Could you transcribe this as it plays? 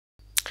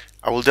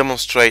I will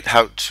demonstrate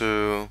how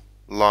to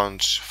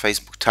launch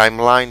Facebook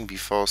Timeline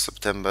before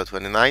September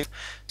 29th.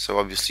 So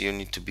obviously you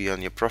need to be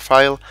on your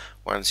profile.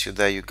 Once you're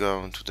there, you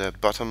go into the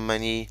bottom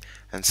menu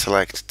and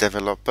select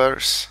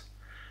Developers.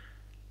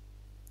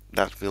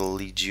 That will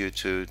lead you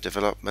to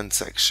Development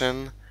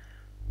section,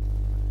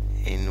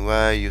 in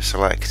where you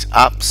select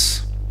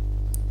Apps.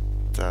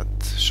 That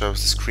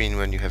shows the screen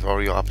when you have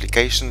all your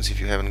applications. If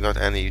you haven't got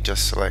any, you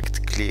just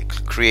select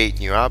Create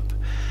New App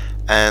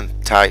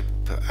and type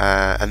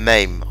a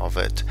name of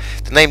it.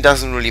 The name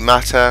doesn't really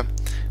matter.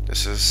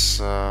 This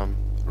is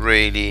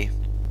really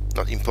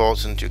not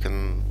important. You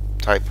can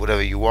type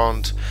whatever you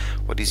want.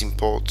 What is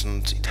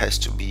important, it has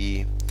to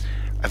be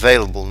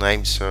available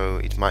name, so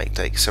it might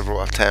take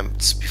several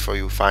attempts before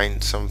you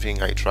find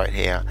something. I tried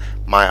here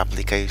my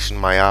application,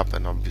 my app,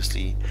 and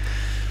obviously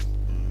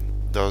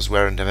those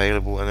weren't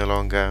available any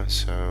longer,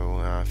 so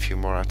a few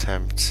more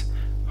attempts.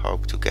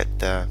 Hope to get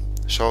there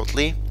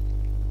shortly.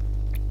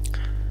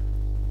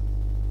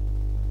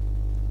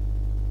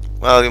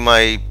 Well, you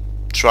might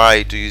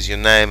try to use your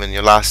name and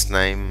your last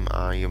name.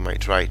 You might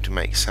try to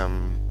make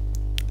some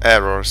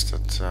errors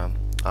that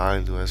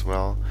I'll do as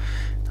well.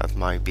 That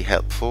might be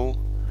helpful.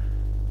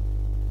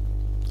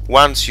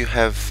 Once you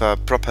have a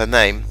proper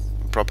name,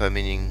 proper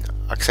meaning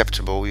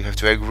acceptable, you have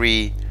to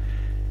agree,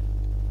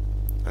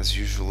 as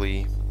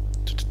usually,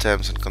 to the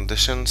terms and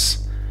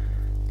conditions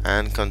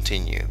and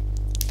continue.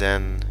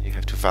 Then you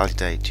have to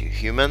validate your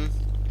human.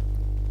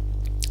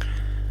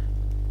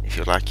 If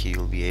you're lucky,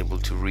 you'll be able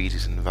to read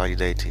it and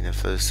validate it in a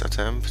first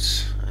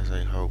attempt, as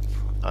I hope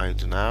I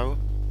do now.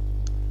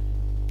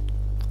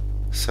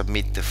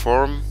 Submit the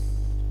form,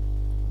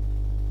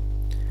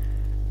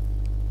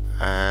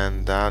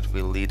 and that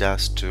will lead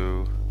us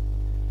to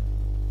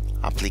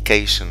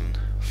application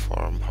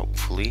form,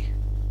 hopefully.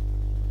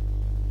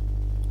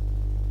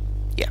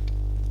 Yeah.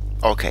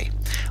 Okay.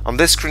 On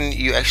this screen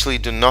you actually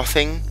do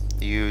nothing.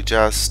 You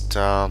just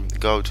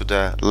go to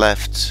the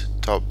left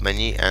top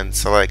menu and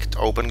select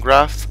Open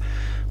Graph.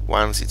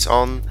 Once it's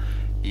on,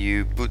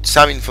 you put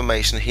some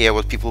information here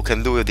what people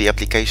can do with the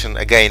application.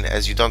 Again,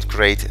 as you don't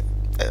create an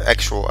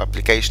actual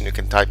application, you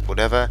can type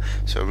whatever,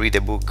 so read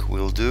a book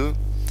will do.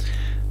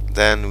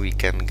 Then we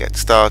can get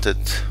started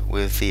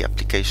with the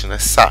application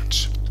as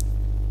such.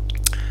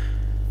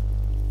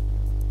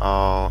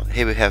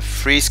 Here we have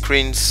 3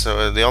 screens,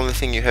 so the only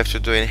thing you have to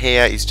do in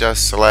here is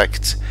just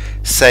select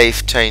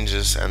Save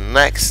Changes and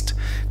Next.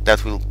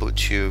 That will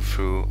put you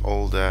through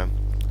all the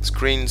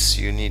screens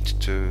you need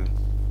to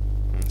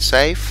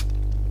save.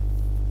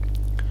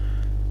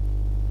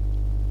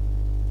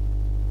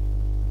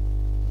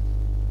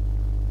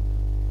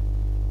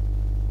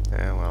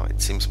 Well,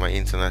 it seems my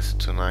internet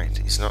tonight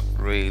is not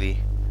really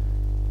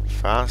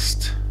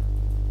fast.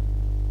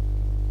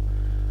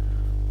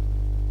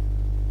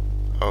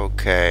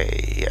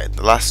 Okay, yeah,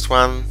 the last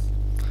one.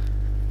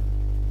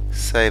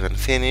 Save and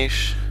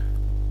finish.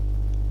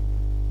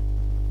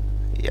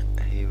 Yeah,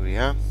 here we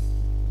are.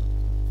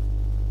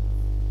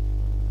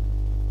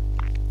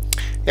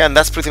 Yeah, and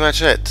that's pretty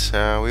much it.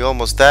 We're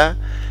almost there.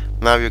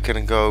 Now you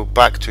can go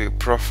back to your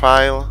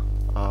profile.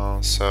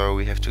 So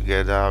we have to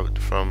get out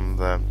from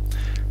the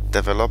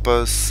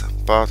developers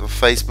part of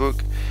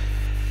Facebook.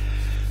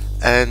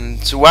 And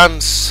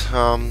once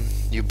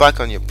you're back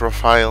on your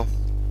profile,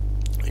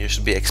 you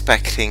should be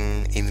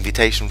expecting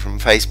invitation from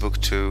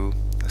Facebook to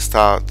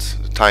start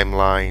the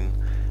timeline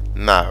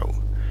now.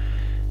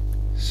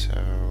 So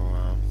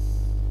a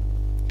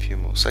few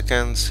more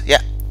seconds.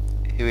 Yeah,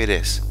 here it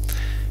is.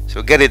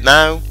 So get it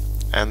now,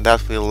 and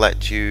that will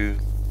let you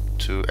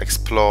to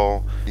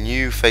explore a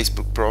new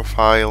Facebook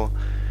profile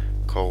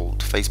called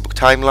Facebook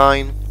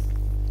Timeline,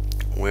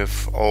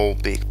 with all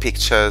big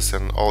pictures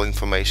and all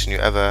information you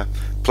ever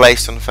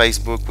placed on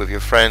Facebook with your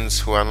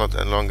friends who are not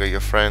any longer your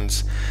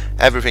friends.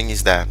 Everything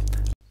is there.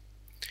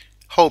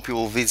 Hope you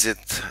will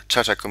visit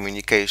Chacha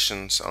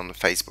Communications on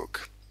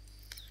Facebook.